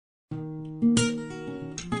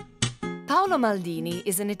Paolo Maldini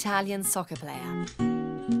is an Italian soccer player.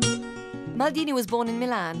 Maldini was born in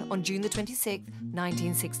Milan on June the 26th,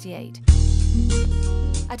 1968.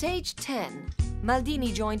 At age 10,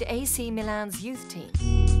 Maldini joined AC Milan's youth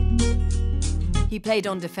team. He played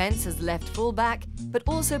on defence as left full-back, but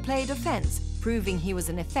also played offence, proving he was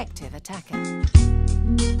an effective attacker.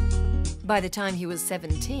 By the time he was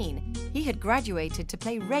 17, he had graduated to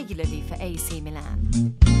play regularly for AC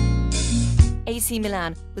Milan. AC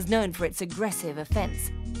Milan was known for its aggressive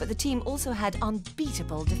offence, but the team also had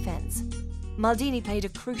unbeatable defence. Maldini played a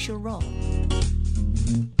crucial role.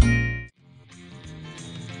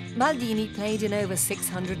 Maldini played in over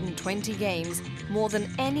 620 games, more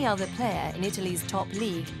than any other player in Italy's top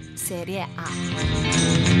league, Serie A.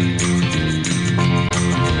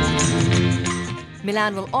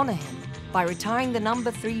 Milan will honour him by retiring the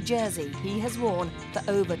number 3 jersey he has worn for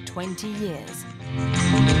over 20 years.